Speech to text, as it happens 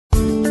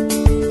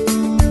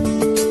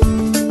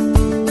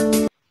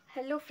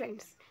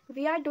friends,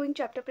 we are doing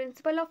chapter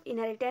principle of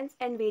inheritance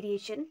and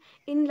variation.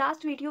 In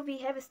last video we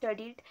have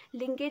studied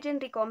linkage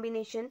and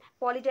recombination,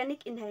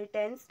 polygenic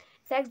inheritance,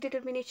 sex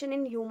determination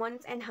in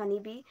humans and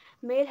honeybee,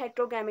 male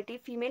heterogamity,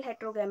 female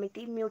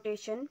heterogamity,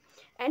 mutation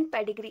and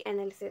pedigree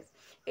analysis.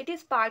 It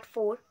is part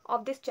 4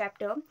 of this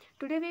chapter.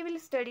 Today we will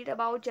study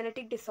about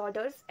genetic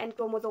disorders and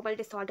chromosomal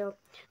disorder.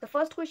 The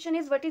first question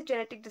is, what is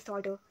genetic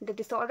disorder? The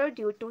disorder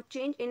due to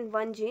change in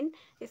one gene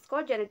is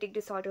called genetic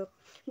disorder.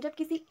 जब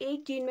किसी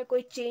एक gene में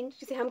कोई change,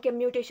 जिसे हम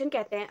mutation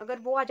कहते हैं, अगर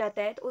वो आ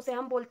जाता है तो उसे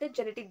हम बोलते हैं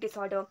जेनेटिक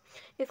डिसऑर्डर.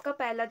 इसका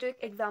पहला जो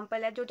एक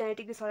एग्जांपल है जो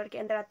जेनेटिक डिसऑर्डर के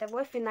अंदर आता है वो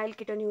है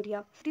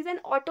phenylketonuria. It is an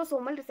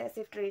autosomal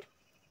recessive trait.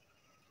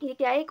 ये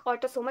क्या है? एक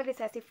ऑटोसोमल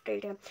रिसेसिव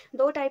ट्रेट है.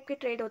 दो टाइप के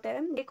ट्रेट होते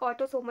हैं. एक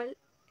ऑटोसोमल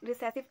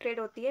रिसेसिव ट्रेट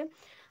होती है,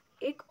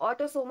 एक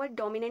ऑटोसोमल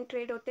डोमिनेंट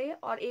ट्रेट होते हैं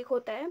और एक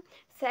होता है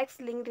सेक्स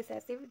लिंक्ड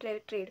रिसेसिव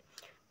ट्रेट.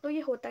 तो ये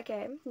होता क्या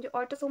है? जो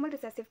ऑटोसोमल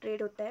रिसेसिव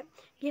ट्रेट होता है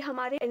ये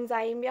हमारे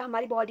एंजाइम या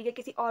हमारी बॉडी के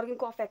किसी ऑर्गन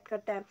को अफेक्ट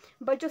करता है.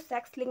 बट जो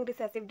सेक्स लिंक्ड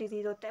रिसेसिव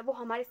डिजीज होता है वो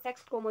हमारे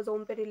सेक्स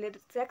क्रोमोसोम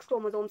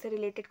से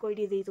रिलेटेड कोई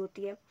डिजीज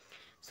होती है.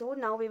 So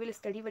now we will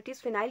study what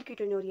is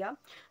phenylketonuria.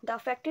 The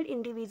affected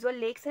individual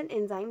lacks an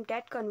enzyme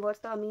that converts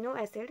the amino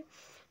acid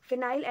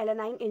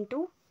phenylalanine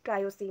into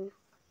triosine.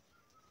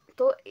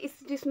 तो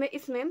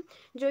इसमें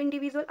जो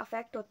इंडिविजुअल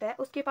अफेक्ट होता है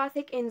उसके पास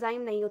एक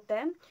एंजाइम नहीं होता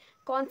है.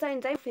 कौन सा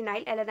एंजाइम?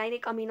 फिनाइल एलानाइन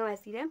एक अमीनो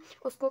एसिड है,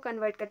 उसको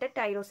कन्वर्ट करते हैं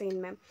टायरोसिन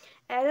में.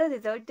 As a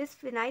result this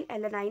phenyl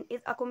alanine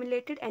is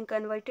accumulated and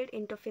converted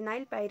into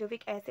phenyl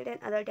pyruvic acid and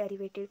other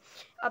derivative.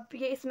 अब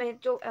ये इसमें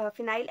जो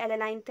फिनाइल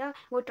एलानाइन था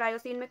वो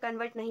ट्रायोसिन में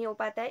कन्वर्ट नहीं हो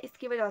पाता है.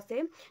 इसकी वजह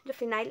से जो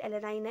फिनाइल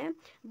एलानाइन है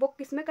वो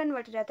किस में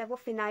कन्वर्ट हो जाता है? वो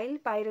फिनाइल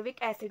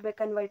पायरुविक एसिड में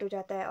कन्वर्ट हो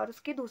जाता है और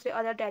उसके दूसरे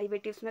अदर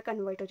डेरिवेटिव्स में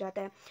कन्वर्ट हो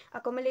जाता है.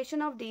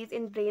 Accumulation of these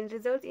in brain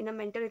result in a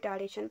mental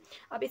retardation.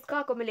 अब इसका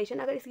अकोमुलेशन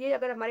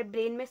अगर हमारे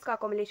ब्रेन में इसका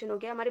अकोमुलेशन हो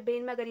गया, हमारे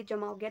ब्रेन में अगर ये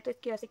जमा हो गया तो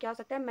इसकी वजह से क्या हो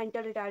सकता है?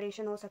 मेंटल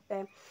रिटार्डेशन हो सकता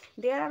है.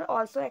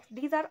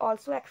 these are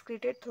also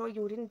excreted through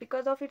urine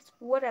because of its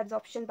poor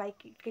absorption by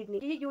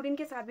kidney. ये यूरिन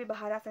के साथ भी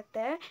बाहर आ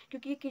सकता है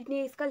क्योंकि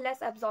किडनी इसका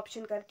लेस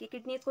एब्जॉर्प्शन करती है,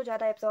 किडनी इसको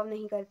ज़्यादा एब्जॉर्ब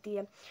नहीं करती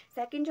है.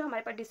 सेकंड जो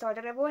हमारे पास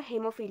डिसऑर्डर है वो है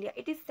haemophilia.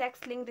 It is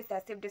sex linked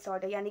recessive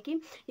disorder, यानी कि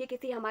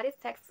ये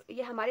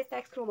हमारे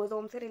सेक्स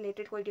क्रोमोसोम से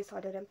रिलेटेड कोई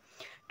डिसऑर्डर है.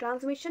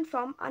 Transmission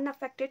from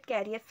unaffected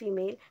carrier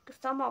female to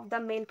some of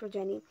the male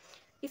progeny.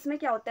 इसमें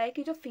क्या होता है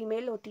कि जो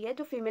फीमेल होती है,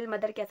 जो फीमेल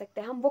मदर कह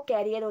सकते हैं हम, वो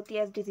कैरियर होती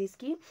है इस डिजीज़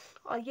की.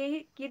 और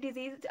ये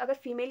डिजीज़ अगर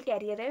फीमेल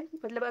कैरियर है,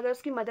 मतलब अगर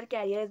उसकी मदर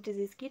कैरियर है इस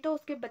डिजीज़ की, तो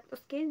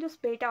उसके जो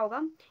बेटा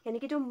होगा यानी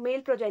कि जो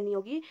मेल प्रोजेनी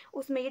होगी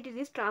उसमें ये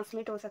डिजीज़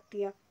ट्रांसमिट हो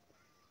सकती है.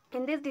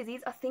 In this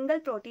disease, a single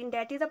protein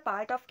that is a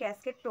part of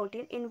cascade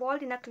protein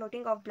involved in a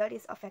clotting of blood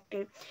is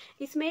affected.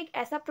 इसमें एक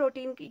ऐसा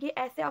प्रोटीन, ये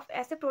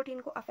ऐसे प्रोटीन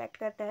को अफेक्ट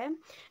करता है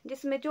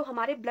जिसमें जो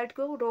हमारे ब्लड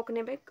को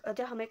रोकने में,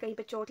 जब हमें कहीं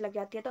पे चोट लग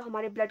जाती है तो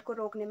हमारे ब्लड को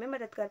रोकने में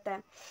मदद करता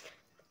है.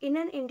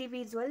 In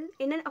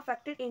an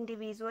affected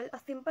individual, a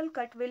simple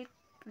cut will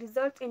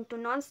result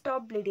into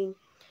non-stop bleeding.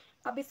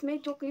 अब इसमें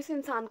जो किस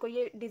इंसान को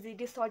ये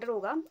डिसऑर्डर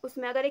होगा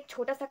उसमें अगर एक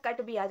छोटा सा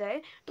कट भी आ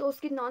जाए तो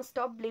उसकी नॉन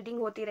स्टॉप ब्लीडिंग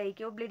होती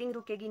रहेगी, वो ब्लीडिंग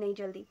रुकेगी नहीं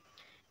जल्दी.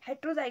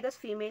 Heterozygous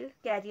female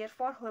carrier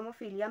for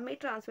haemophilia में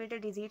ट्रांसमिट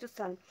डिजीज टू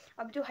सन.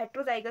 अब जो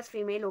हेट्रोजाइगस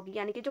फीमेल होगी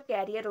यानी कि जो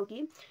कैरियर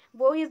होगी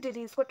वो इस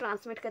डिजीज़ को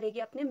ट्रांसमिट करेगी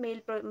अपने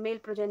मेल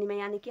प्रोजेनी में,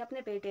 यानी कि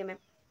अपने बेटे में.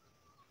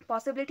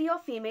 Possibility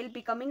of female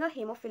becoming a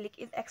hemophilic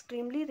is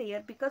extremely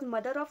rare because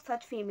mother of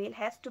such female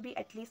has to be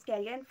at least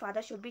carrier and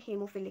father should be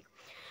hemophilic.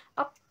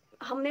 अब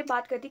हमने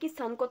बात कर दी कि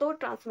सन को तो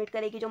ट्रांसमिट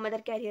करेगी जो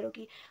मदर कैरियर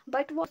होगी,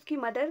 बट वो उसकी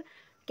मदर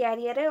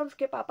कैरियर है और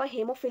उसके पापा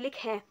हेमोफिलिक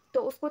हैं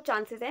तो उसको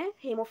चांसेस हैं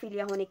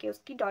हेमोफीलिया होने के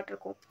उसकी डॉटर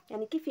को,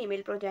 यानी कि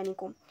फीमेल प्रोजेनी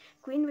को.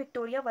 Queen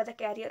Victoria was a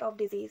carrier of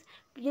disease.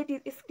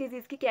 इस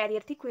डिजीज़ की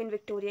कैरियर थी क्वीन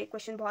विक्टोरिया.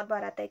 क्वेश्चन बहुत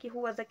बार आता है कि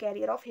who was the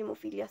carrier of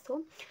haemophilia.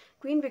 So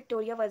queen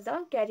Victoria was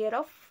the carrier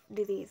of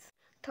disease.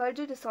 Third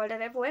जो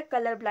डिसऑर्डर है वो है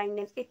colour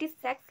blindness. It is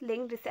sex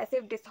linked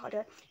recessive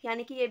disorder,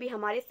 यानी कि ये भी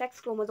हमारे सेक्स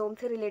क्रोमोसोम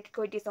से रिलेटेड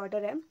कोई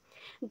डिसऑर्डर है.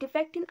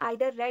 डिफेक्ट इन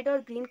आइदर रेड और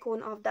ग्रीन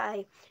कोन ऑफ द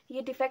आई.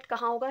 ये डिफेक्ट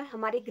कहाँ होगा?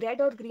 हमारे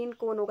रेड और ग्रीन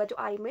कोन होगा जो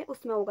आई में,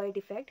 उसमें होगा ये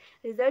defect.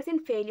 Results in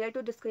failure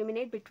to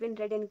discriminate between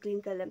red and green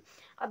colour.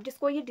 अब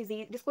जिसको ये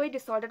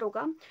डिसऑर्डर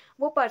होगा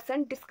वो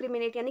पर्सन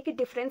डिस्क्रिमिनेट यानी कि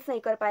डिफरेंस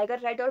नहीं कर पाएगा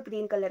रेड और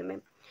ग्रीन कलर में.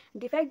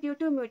 Defect due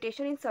to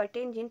mutation in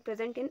certain gene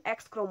present in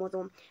x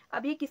chromosome.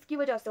 अब ये किसकी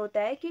वजह से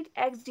होता है कि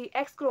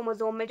एक्स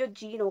क्रोमोसोम में जो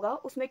जीन होगा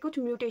उसमें कुछ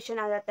म्यूटेशन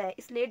आ जाता है,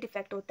 इसलिए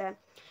डिफेक्ट होता है.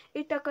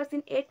 It occurs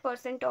in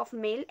 8% of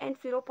male and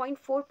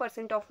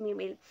 0.4% of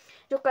female.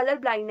 जो कलर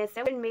ब्लाइंडनेस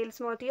है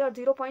मेल्स में होती है और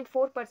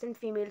 0.4%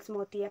 फीमेल्स में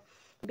होती है.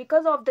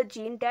 Because of the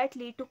gene that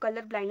lead to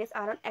colour blindness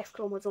are on x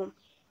chromosome.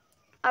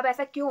 अब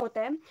ऐसा क्यों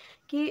होता है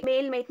कि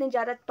मेल में इतने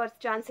ज़्यादा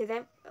चांसेस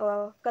हैं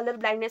कलर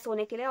ब्लाइंडनेस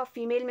होने के लिए और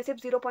फीमेल में सिर्फ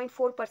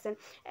 0.4%?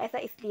 ऐसा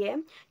इसलिए है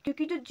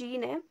क्योंकि जो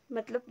जीन है,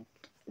 मतलब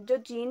जो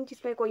जीन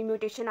जिसमें कोई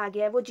म्यूटेशन आ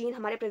गया है वो जीन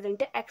हमारे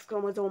प्रेजेंट है एक्स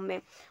क्रोमोसोम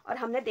में. और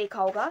हमने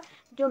देखा होगा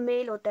जो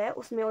मेल होता है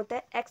उसमें होता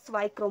है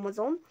XY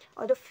क्रोमोसोम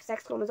और जो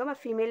सेक्स क्रोमोसोम और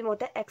फीमेल में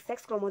होता है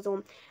XX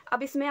क्रोमोसोम.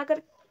 अब इसमें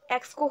अगर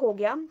एक्स को हो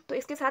गया तो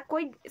इसके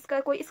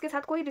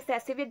साथ कोई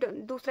रिसेसिव या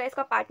दूसरा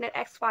इसका पार्टनर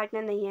एक्स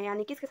पार्टनर नहीं है,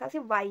 यानी कि इसके साथ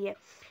सिर्फ वाई है,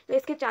 तो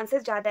इसके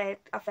चांसेस ज़्यादा है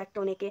अफेक्ट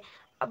होने के।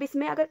 अब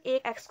इसमें अगर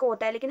एक एक्स को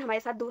होता है लेकिन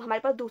हमारे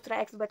पास दूसरा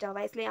एक्स बचा हुआ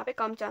है, इसलिए यहाँ पे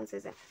कम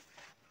चांसेस है।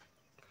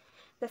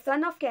 The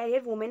son of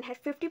career women has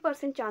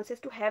 50%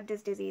 chances to have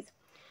this disease.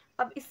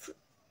 अब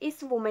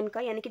इस वुमेन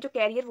का, यानी कि जो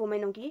कैरियर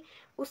वुमेन होगी,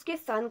 उसके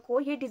सन को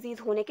ये डिजीज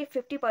होने के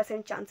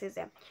 50% चांसेस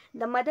है।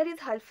 The mother is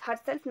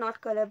herself not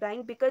colour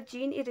blind because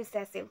gene is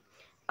recessive.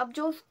 अब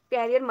जो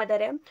कैरियर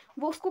मदर है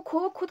वो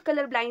उसको खुद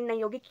कलर ब्लाइंड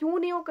नहीं होगी। क्यों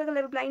नहीं वो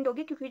कलर ब्लाइंड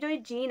होगी? क्योंकि जो ये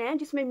जीन है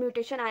जिसमें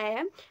म्यूटेशन आया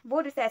है वो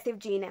रिसेसिव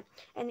जीन है,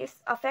 and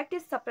it's affect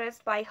is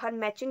suppressed bye her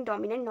matching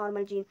dominant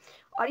normal gene.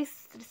 और इस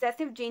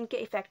रिसेसिव जीन के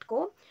इफेक्ट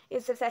को,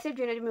 इस रिसेसिव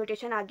जीन में जो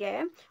म्यूटेशन आ गया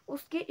है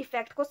उसके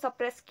इफेक्ट को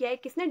सप्रेस किया है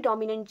किसने?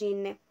 डोमिनेंट जीन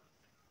ने।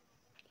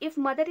 If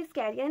mother is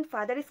carrier and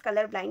father is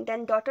color blind,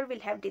 then daughter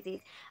will have disease.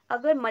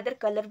 अगर मदर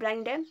कलर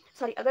ब्लाइंड है,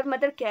 अगर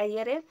मदर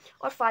कैरियर है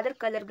और फादर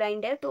कलर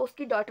ब्लाइंड है तो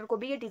उसकी डॉटर को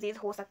भी ये डिजीज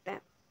हो सकता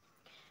है।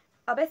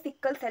 अब है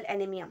sickle cell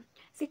anaemia.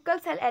 Sickle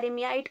cell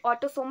anaemia it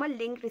autosomal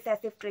link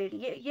recessive trait.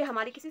 ये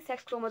हमारी किसी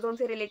सेक्स क्रोमोसोम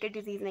से रिलेटेड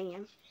डिजीज नहीं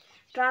है।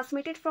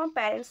 Transmitted from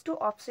parents to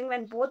offspring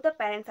when both the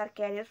parents are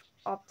carrier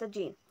of the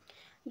gene.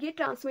 ये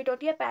ट्रांसमिट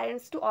होती है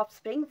parents to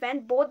offspring when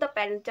both the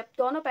parents, जब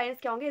दोनों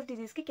पेरेंट्स क्या होंगे? इस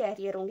डिजीज के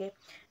कैरियर होंगे।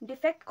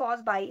 Defect cause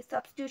by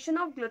substitution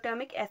of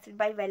glutamic acid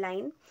by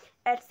valine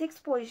eight 6th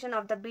position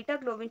of the beta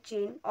globin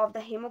chain of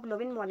the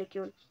haemoglobin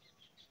molecule.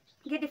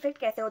 ये defect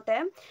कैसे होता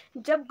है?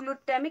 जब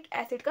ग्लूटामिक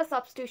एसिड का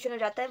सब्स्टिट्यूशन हो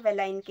जाता है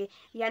वेलाइन के,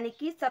 यानी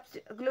कि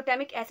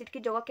ग्लूटामिक एसिड की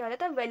जगह क्या हो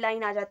जाता है?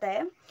 वेलाइन आ जाता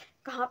है।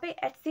 कहाँ पे?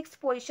 Eight 6th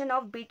position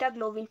of beta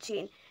globin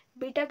chain.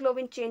 Beta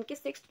globin chain के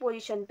 6th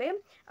पोजीशन पे।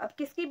 अब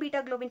किसकी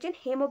beta globin chain?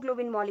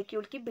 Haemoglobin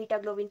molecule की बीटा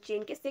ग्लोबिन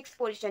चेन के 6th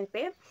पोजीशन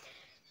पे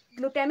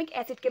ग्लूटामिक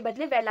एसिड के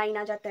बदले वेलाइन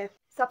आ जाता है।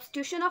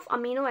 Substitution of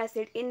amino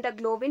acid in the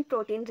globin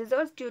protein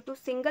results due to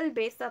single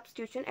base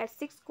substitution at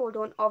 6th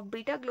codon of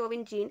beta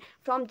globin gene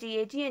from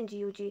GAG and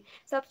GUG.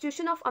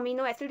 Substitution of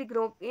amino acid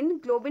in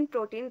globin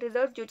protein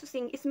results due to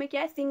इसमें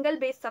क्या है? Single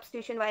base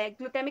substitution हुआ है।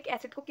 Glutamic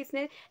acid को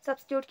किसने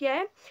substitute किया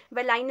है?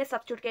 Valine ने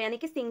सब्सटीट्यूट किया, यानी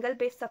कि सिंगल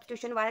बेस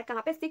सब्सटीट्यूशन हुआ है।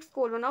 कहाँ पे? 6th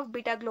codon of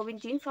beta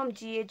globin gene from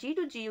GAG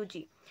to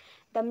GUG.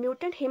 The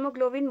mutant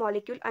hemoglobin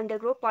molecule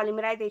undergo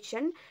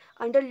polymerization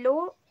under low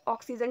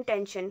oxygen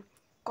tension,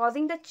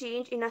 causing the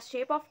change in a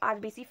shape of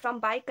RBC from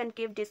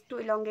biconcave disc to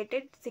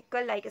elongated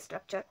sickle-like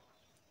structure.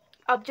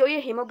 अब जो ये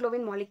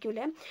haemoglobin molecule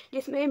है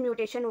जिसमें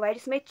mutation हुआ है,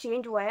 जिसमें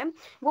change हुआ है,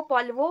 वो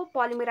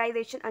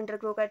पॉलीमराइजेशन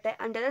अंडरगो करता है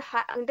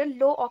अंडर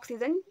लो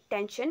ऑक्सीजन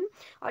टेंशन,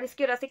 और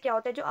इसकी वजह से क्या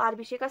होता है? जो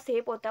आरबीसी का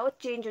शेप होता है वो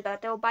चेंज हो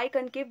जाता है, वो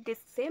बाइकनकेव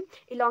डिस्क से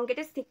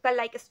इलोंगेटेड सिक्कल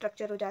लाइक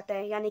स्ट्रक्चर हो जाता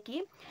है। यानी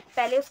कि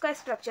पहले उसका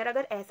स्ट्रक्चर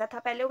अगर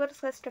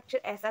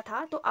ऐसा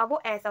था तो अब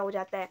वो ऐसा हो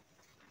जाता है।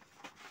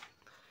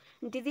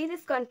 Disease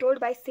is controlled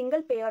by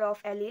single pair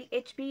of allele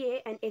HBA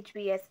and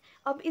HBS।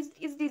 अब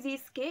इस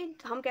डिजीज के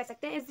हम कह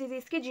सकते हैं, इस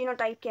डिजीज के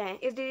जीनोटाइप क्या है?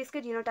 इस डिजीज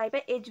के जीनोटाइप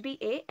है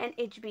HBA and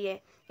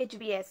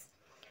HBS।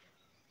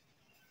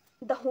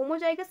 The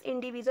homozygous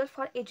individual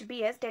for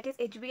HBS, that is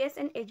HBS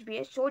and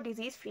HBS show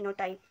disease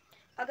phenotype.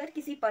 अगर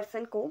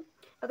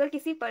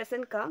किसी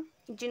पर्सन का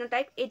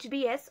जीनोटाइप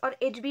HBS और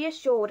HBS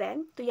शो हो रहा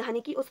है तो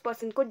यानी कि उस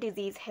पर्सन को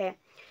डिजीज है।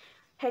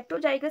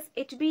 Heterozygous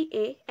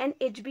HBA and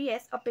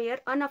HBS appear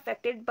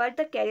unaffected but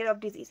the carrier of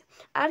disease।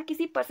 अगर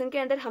किसी पर्सन के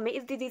अंदर हमें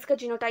इस डिजीज का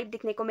जीनोटाइप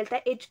दिखने को मिलता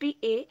है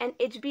HBA एंड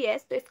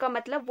HBS, तो इसका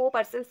मतलब वो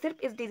पर्सन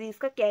सिर्फ इस डिजीज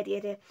का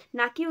कैरियर है,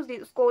 ना कि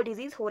उसको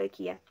डिजीज हो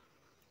रखी है।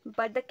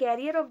 But the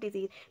carrier of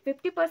disease,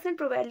 50%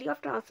 probability of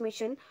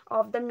transmission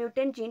of the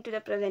mutant gene to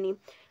the progeny।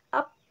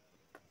 अब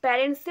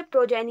पेरेंट्स से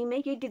प्रोजेनी में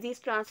ये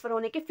डिजीज ट्रांसफर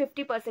होने के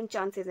 50%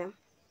 चांसेस हैं।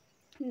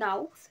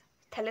 Now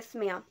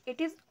thalassemia,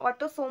 it is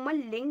autosomal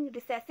linked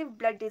recessive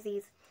blood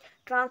disease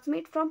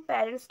transmit from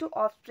parents to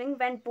offspring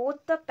when both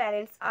the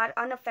parents are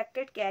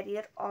unaffected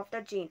carrier of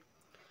the gene।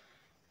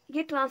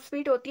 ये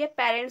transmit होती है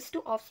parents to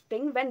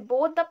offspring when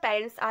both the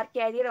parents are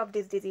carrier of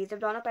this disease. जब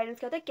दोनों parents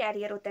क्या होते हैं?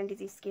 Career होते हैं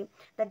डिजीज के।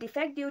 The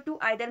defect due to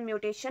either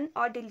mutation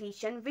और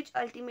deletion which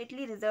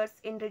ultimately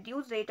results in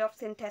reduce rate of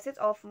synthesis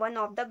of one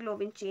of the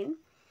globin chain.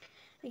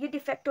 ये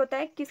डिफेक्ट होता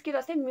है किसकी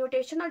वजह से?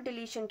 म्यूटेशन और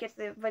डिलीशन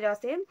के वजह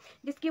से,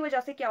 जिसकी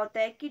वजह से क्या होता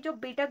है कि जो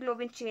बीटा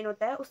ग्लोबिन चेन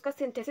होता है उसका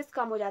सिंथेसिस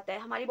कम हो जाता है।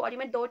 हमारी बॉडी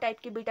में 2 टाइप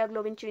की बीटा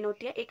ग्लोबिन चेन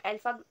होती है, एक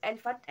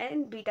अल्फा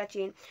एंड बीटा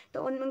चेन।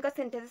 तो उनका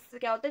सिंथेसिस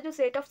क्या होता है?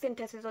 जो रेट ऑफ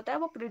सिंथेसिस होता है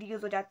वो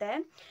रिड्यूस हो जाता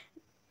है।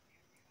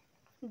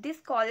 This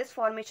causes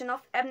formation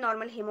of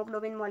abnormal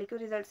haemoglobin molecule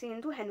resulting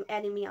into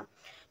anaemia.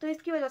 तो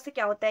इसकी वजह से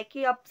क्या होता है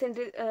कि अब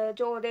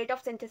जो रेट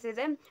ऑफ सिंथेसिस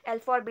है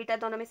अल्फा और बीटा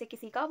दोनों में से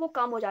किसी का, वो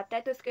कम हो जाता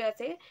है। तो इसकी वजह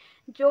से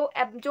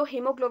जो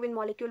हेमोग्लोबिन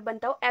मॉलिक्यूल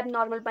बनता है वो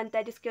एबनॉर्मल बनता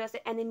है, जिसकी वजह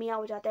से एनीमिया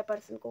हो जाता है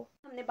पर्सन को।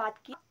 हमने बात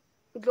की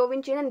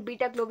globin chain and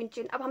beta globin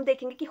chain. अब हम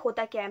देखेंगे कि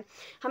होता क्या है।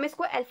 हम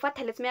इसको अल्फा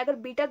थैलेसेमिया,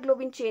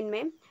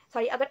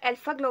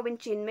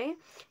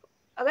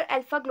 अगर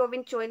अल्फा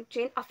ग्लोबिन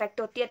चेन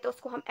अफेक्ट होती है तो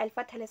उसको हम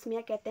अल्फा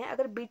थैलेसेमिया कहते हैं।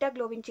 अगर बीटा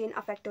ग्लोबिन चेन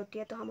अफेक्ट होती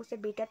है तो हम उसे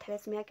बीटा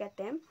थैलेसेमिया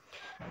कहते हैं।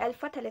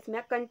 Alpha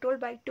thalassaemia controlled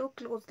by 2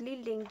 closely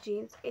linked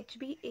genes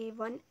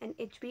HbA1 and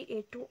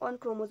HbA2 on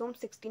chromosome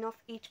 16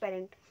 of each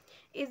parent.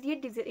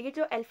 ये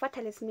जो अल्फा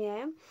थैलेसीमिया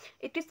है,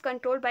 it is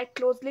controlled by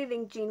closely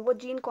link gene. वो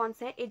जीन कौन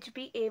से हैं?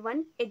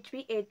 HbA1,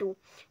 HbA2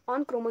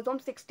 on chromosome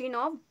 16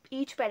 of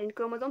each parent,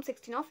 chromosome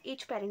 16 of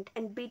each parent.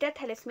 And beta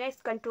thalassaemia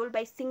is controlled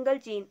by single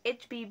gene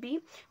HBB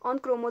on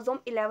chromosome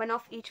 11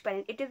 of each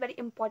parent. It is very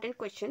important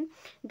question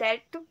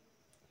that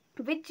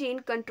which gene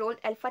control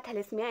alpha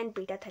thalassemia and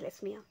beta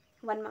thalassemia?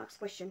 1 marks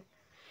question.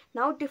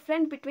 Now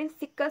difference between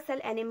sickle cell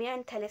anemia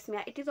and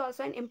thalassemia. It is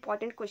also an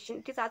important question.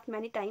 It is asked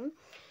many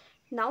times.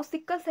 Now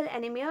sickle cell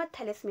anemia or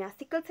thalassemia.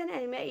 Sickle cell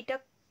anemia is a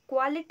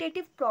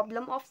qualitative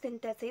problem of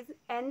synthesis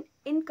and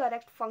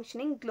incorrect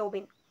functioning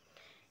globin.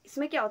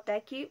 इसमें क्या होता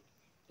है कि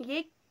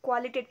ये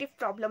qualitative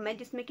problem है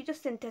जिसमें कि जो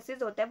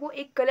सिंथेसिस होता है वो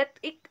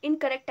एक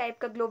इनकरेक्ट टाइप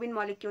का ग्लोबिन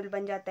मॉलिक्यूल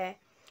बन जाता है,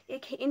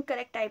 एक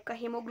इनकरेक्ट टाइप का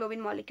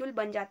हीमोग्लोबिन मॉलिक्यूल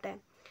बन जाता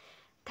है।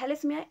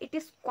 Thalassaemia it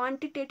is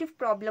quantitative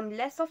problem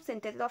less of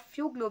synthesis of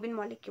few globin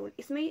molecule.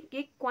 इसमें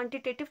ये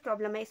क्वांटिटेटिव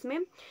प्रॉब्लम है,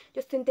 इसमें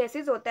जो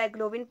सिंथेसिस होता है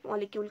ग्लोबिन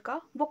मॉलिक्यूल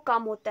का वो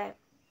कम होता है।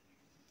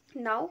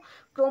 Now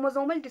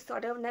chromosomal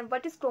disorder. Now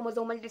what is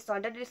chromosomal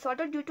disorder?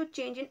 Disorder due to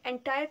change in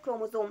entire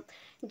chromosome.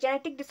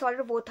 Genetic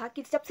disorder वो था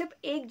कि जब सिर्फ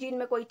एक जीन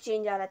में कोई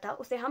चेंज आ रहा था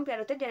उसे हम कह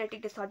रहे थे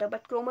genetic disorder.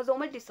 But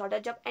chromosomal disorder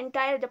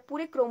जब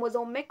पूरे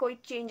क्रोमोसोम में कोई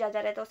चेंज आ जा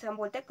रहा है तो उसे हम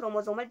बोलते हैं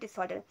क्रोमोसोमल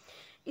डिसऑर्डर।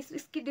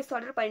 इसकी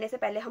डिसऑर्डर पढ़ने से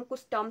पहले हम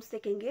कुछ टर्म्स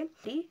सीखेंगे।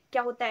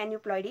 क्या होता है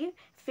aneuploidy?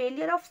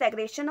 Failure of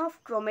segregation of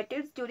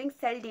chromatids during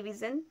cell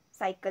division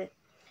cycle.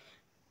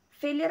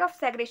 Failure of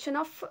segregation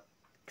of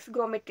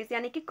chromatids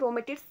यानी कि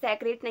क्रोमेटिड्स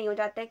सेग्रेट नहीं हो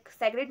जाते हैं,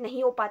 सेग्रेट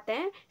नहीं हो पाते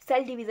हैं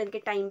सेल डिवीजन के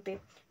टाइम पे,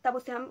 तब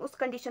उस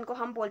कंडीशन को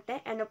हम बोलते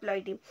हैं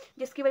एनोप्लॉइडी।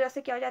 जिसकी वजह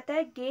से क्या हो जाता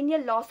है? गेन या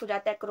लॉस हो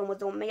जाता है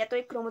क्रोमोसोम में, या तो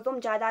एक क्रोमोसोम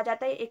ज़्यादा आ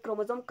जाता है, एक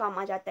क्रोमोसोम कम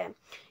आ जाता है।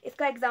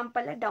 इसका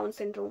एग्जाम्पल है down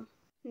syndrome.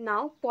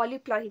 Now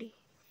polyploidy.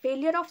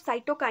 Failure of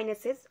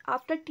cytokinesis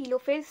after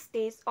telophase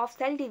stage of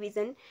cell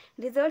division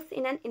results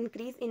in an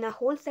increase in a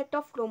whole set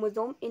of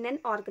chromosome in an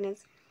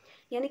organism.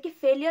 यानी कि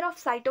failure of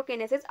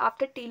cytokinesis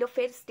after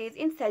telophase stage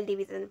in cell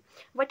division.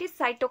 What is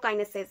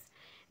cytokinesis?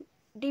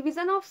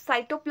 Division of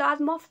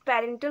cytoplasm of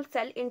parental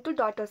cell into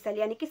daughter cell,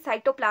 यानी कि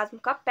cytoplasm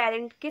का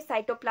parent के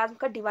cytoplasm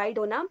का divide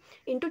होना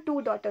into 2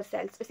 daughter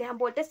cells, इसे हम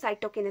बोलते हैं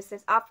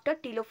cytokinesis after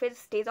telophase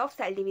stage of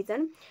cell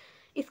division.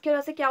 इसकी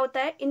वजह से क्या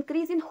होता है?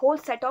 Increase in whole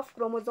set of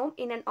chromosome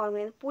in an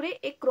organism. पूरे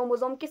एक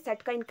क्रोमोसोम के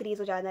सेट का इंक्रीज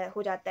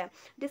हो जाता है।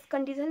 This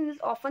condition is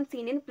often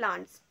seen in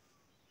plants.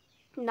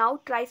 Now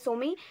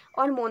trisomy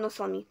or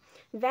monosomy,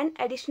 when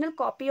additional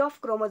copy of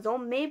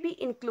chromosome may be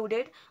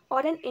included or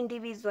an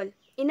individual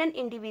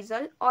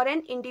or an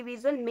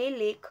individual may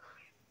lack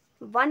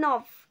one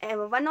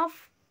of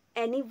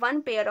any one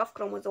pair of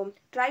chromosome.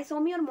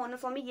 Trisomy और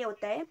monosomy ये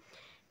होता है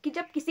कि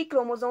जब किसी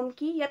chromosome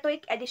की या तो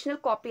एक एडिशनल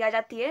कॉपी आ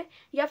जाती है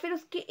या फिर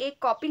उसकी एक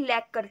कॉपी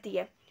लैक करती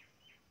है,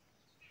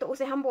 तो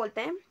उसे हम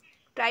बोलते हैं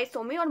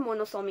ट्राइसोमी और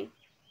monosomy.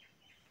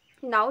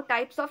 Now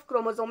types of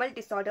chromosomal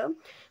disorder.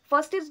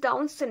 First is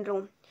Down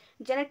syndrome,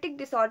 genetic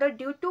disorder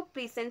due to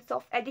presence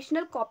of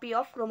additional copy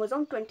of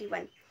chromosome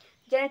 21.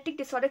 Genetic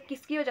disorder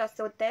किसकी वजह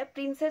से होता है?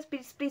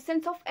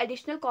 Presence of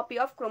additional copy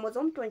of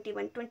chromosome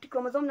 21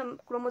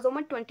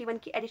 chromosome 21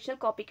 की एडिशनल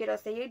कॉपी की वजह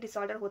से ये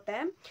डिसऑर्डर होता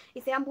है।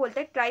 इसे हम बोलते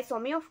हैं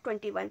trisomy of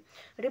 21,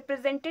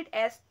 represented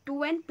as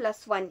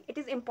 2n+1। It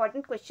is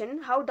important question,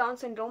 how down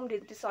syndrome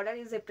disorder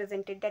is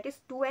represented, that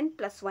is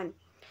 2n+1।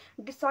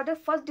 Disorder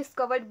first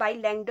discovered by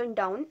Langdon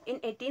Down in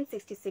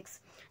 1866.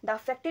 The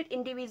affected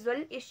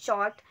individual is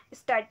short,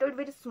 stuttered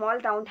with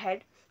small round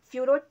head,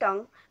 furrowed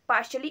tongue,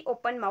 partially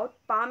open mouth,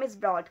 palm is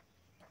broad.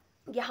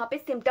 यहाँ पे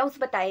symptoms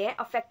बताए हैं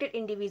affected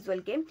individual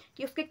के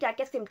कि उसके क्या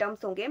क्या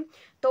symptoms होंगे।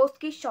 तो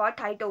उसकी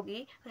शॉर्ट हाइट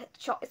होगी,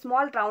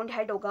 स्मॉल राउंड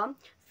हेड होगा,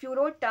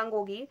 फ्यूरोड टंग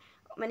होगी,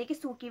 यानी कि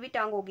सूखी हुई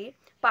टंग होगी,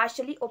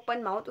 पार्शली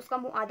ओपन माउथ, उसका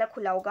मुंह आधा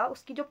खुला होगा,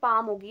 उसकी जो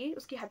पाम होगी,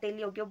 उसकी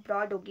हथेली होगी वो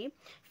ब्रॉड होगी।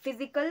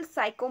 Physical,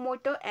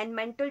 psychomotor and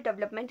mental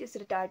development is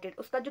retarded.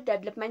 उसका जो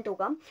डेवलपमेंट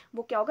होगा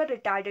वो क्या होगा?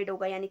 रिटार्डेड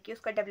होगा, यानी कि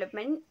उसका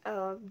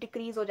डेवलपमेंट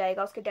डिक्रीज हो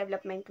जाएगा उसके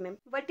डेवलपमेंट में।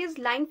 What is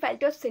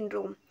लाइनफेल्टर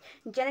syndrome?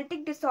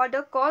 Genetic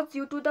disorder cause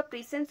due to the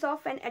presence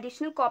of an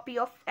additional copy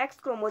of x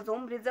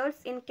chromosome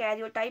results in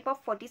karyotype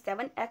of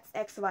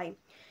 47XXY।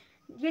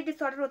 ये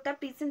डिसऑर्डर होता है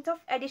presence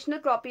of additional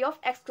copy of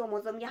x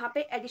chromosome. यहाँ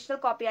पे additional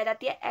copy आ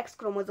जाती है x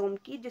chromosome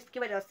की, जिसकी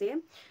वजह से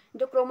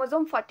जो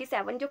क्रोमोसोम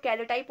 47 जो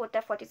कैरियोटाइप होता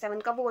है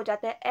 47 का वो हो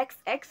जाता है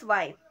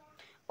XXY।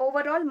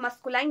 ओवरऑल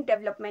मस्कुलाइन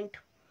डेवलपमेंट,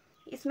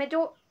 इसमें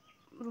जो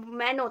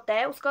मैन होता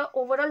है उसका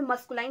ओवरऑल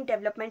मस्कुलाइन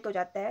डेवलपमेंट हो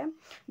जाता है।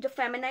 जो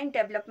फेमिनाइन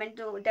डेवलपमेंट,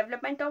 जो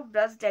development of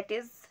breast that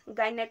is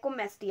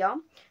gynaecomastia.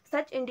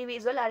 Such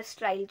individual are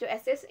स्ट्राइल, जो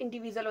ऐसे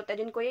इंडिविजुअल होता है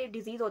जिनको ये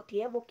डिजीज होती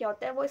है वो क्या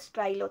होता है? वो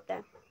स्ट्राइल होता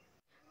है।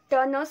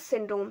 Turner's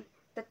syndrome.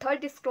 The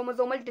third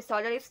chromosomal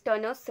disorder is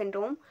Turner's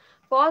syndrome,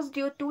 caused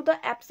due to the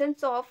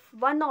absence of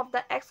one of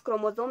the X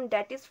chromosome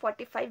that is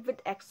 45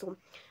 with XO.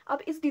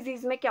 अब इस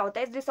डिजीज में क्या होता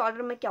है, इस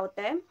डिसऑर्डर में क्या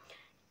होता है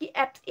कि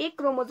एक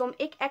क्रोमोसोम,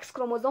 एक एक्स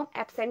क्रोमोसोम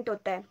एब्सेंट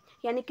होता है,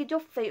 यानी कि जो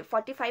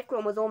 45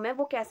 क्रोमोसोम है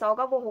वो कैसा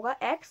होगा, वो होगा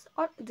एक्स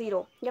और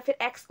 0, या फिर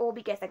XO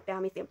भी कह सकते हैं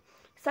हम इसे।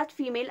 सच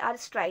फीमेल आर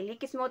स्ट्राइल, ये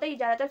किसमें होता है, ये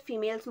ज़्यादातर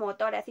फीमेल्स में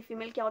होता है, और ऐसी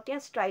फीमेल क्या होती हैं,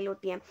 स्ट्राइल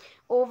होती हैं।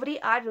 Ovary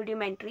are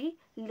rudimentary,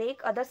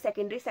 lake other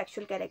secondary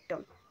sexual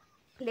character,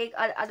 lake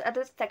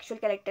other sexual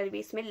character भी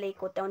इसमें लेक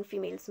होता है उन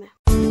फीमेल्स में।